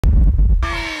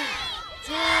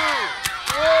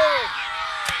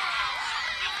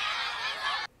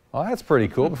Well, that's pretty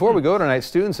cool. Before we go tonight,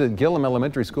 students at Gillham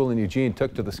Elementary School in Eugene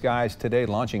took to the skies today,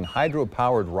 launching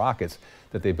hydro-powered rockets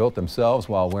that they built themselves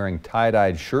while wearing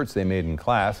tie-dyed shirts they made in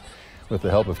class. With the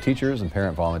help of teachers and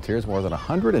parent volunteers, more than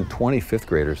 120 fifth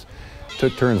graders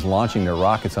took turns launching their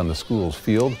rockets on the school's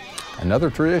field. Another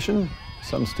tradition,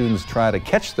 some students try to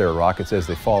catch their rockets as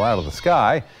they fall out of the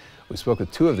sky. We spoke with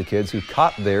two of the kids who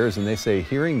caught theirs, and they say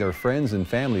hearing their friends and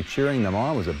family cheering them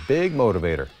on was a big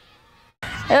motivator.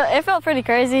 It felt pretty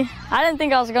crazy. I didn't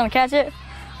think I was going to catch it,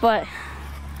 but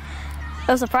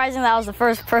it was surprising that I was the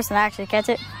first person to actually catch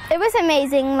it. It was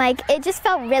amazing. It just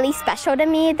felt really special to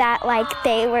me that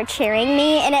they were cheering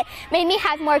me, and it made me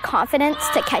have more confidence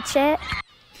to catch it.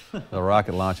 The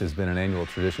rocket launch has been an annual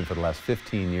tradition for the last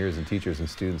 15 years, and teachers and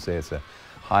students say it's a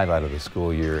highlight of the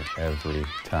school year every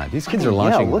time. These kids are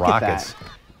launching rockets.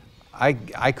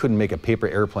 I couldn't make a paper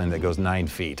airplane that goes 9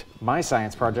 feet. My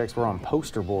science projects were on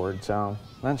poster board, so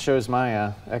that shows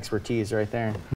my expertise right there.